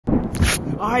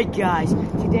Alright guys,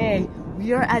 today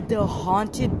we are at the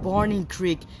haunted Barney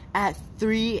Creek at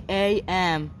 3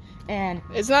 a.m. and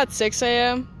it's not 6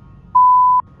 a.m.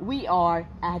 We are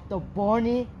at the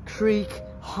Barney Creek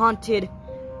haunted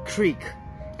creek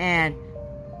and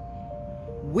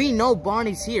we know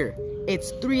Barney's here.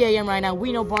 It's 3 a.m. right now.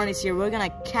 We know Barney's here. We're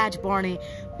gonna catch Barney,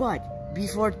 but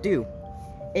before do,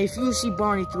 if you see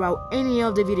Barney throughout any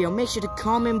of the video, make sure to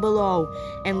comment below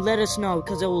and let us know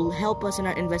because it will help us in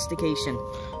our investigation.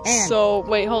 And so,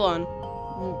 wait, hold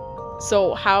on.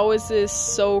 So, how is this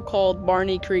so-called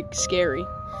Barney Creek scary?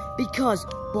 Because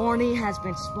Barney has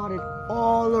been spotted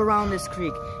all around this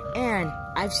creek. And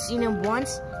I've seen him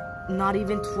once, not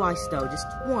even twice though, just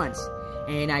once.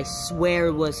 And I swear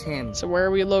it was him. So, where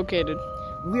are we located?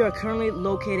 We are currently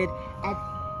located at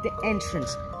the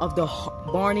entrance of the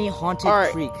Barney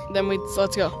Haunted Creek. Then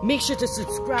let's go. Make sure to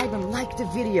subscribe and like the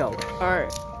video.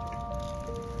 Alright.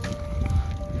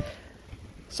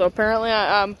 So apparently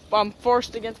I'm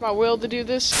forced against my will to do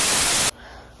this.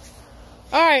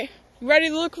 Alright, you ready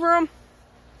to look for him?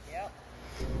 Yep.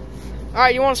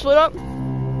 Alright, you want to split up?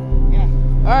 Yeah.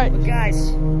 Alright. But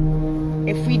guys,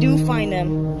 if we do find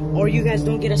them, or you guys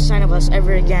don't get a sign of us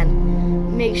ever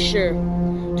again, make sure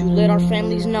to let our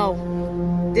families know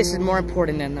this is more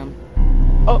important than them.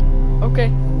 Oh,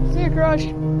 okay. See you, Crush.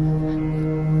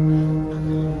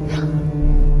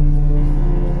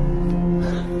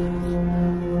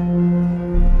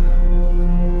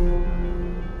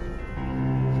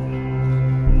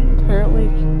 Apparently,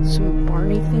 some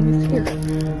Barney things here.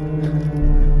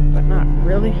 But not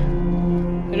really.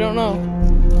 I don't know.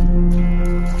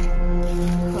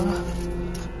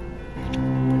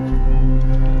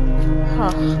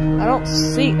 I don't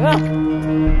see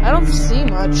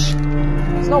much.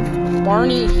 There's no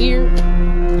Barney here.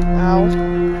 Ow.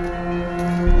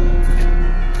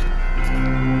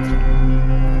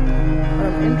 But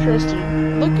I'm interested.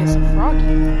 Look, it's a froggy.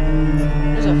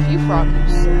 There's a few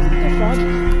froggies. They're froggy.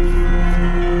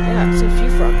 Yeah, it's a few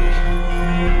froggies.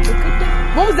 Look at that.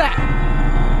 What was that?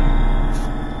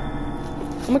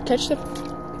 I'm gonna catch the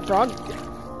frog.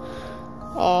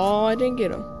 Oh, I didn't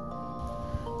get him.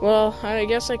 Well, I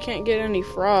guess I can't get any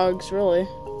frogs, really.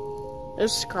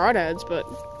 There's crawdads, but...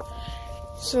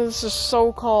 So this is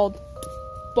so-called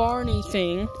Barney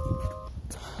thing.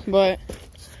 But,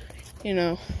 you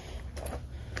know...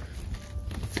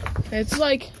 It's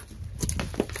like...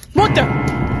 What the...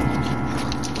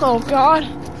 Oh, God.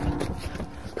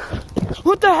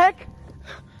 What the heck?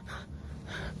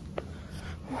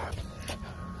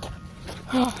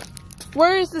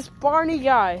 Where is this Barney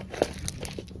guy?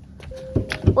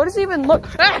 What does he even look?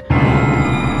 Ah!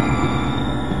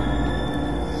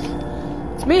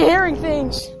 It's me hearing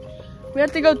things. We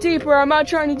have to go deeper. I'm not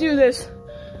trying to do this.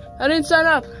 I didn't sign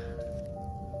up.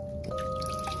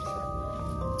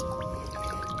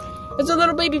 It's a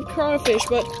little baby crawfish,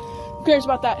 but who cares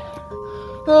about that?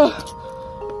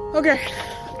 Okay.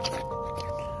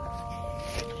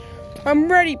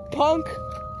 I'm ready, punk.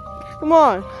 Come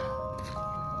on.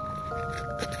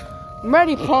 I'm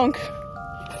ready, punk.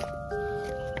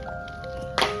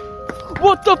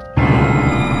 What the?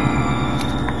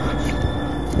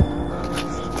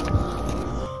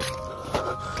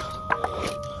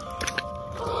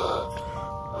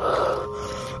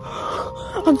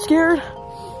 I'm scared.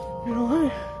 You know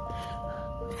what?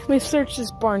 Let me search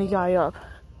this Barney guy up.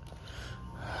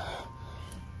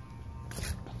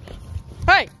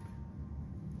 Hey!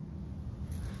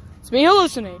 It's me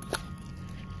hallucinating.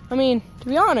 I mean, to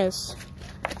be honest,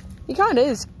 he kinda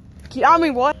is. I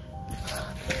mean, what?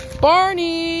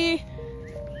 Barney!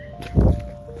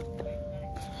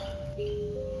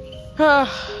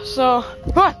 So,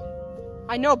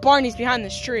 I know Barney's behind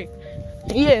this tree.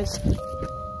 He is.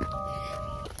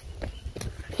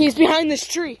 He's behind this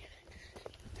tree.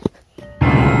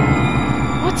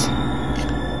 What?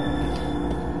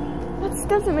 That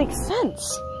doesn't make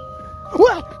sense.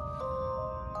 What?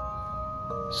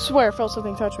 Swear I felt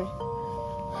something touch me.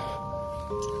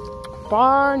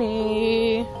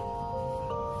 Barney.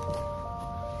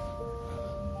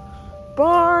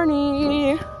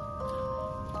 Barney.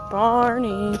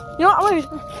 Barney. You know what?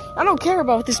 I don't care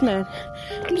about this man.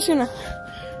 I'm just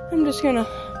gonna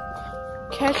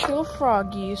catch little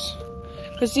froggies.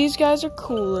 Because these guys are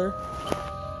cooler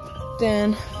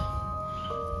than,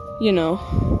 you know,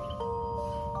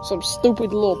 some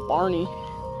stupid little Barney.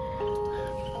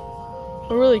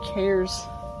 Who really cares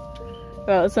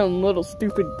about some little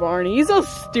stupid Barney? He's so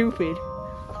stupid.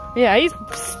 Yeah, he's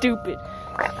stupid.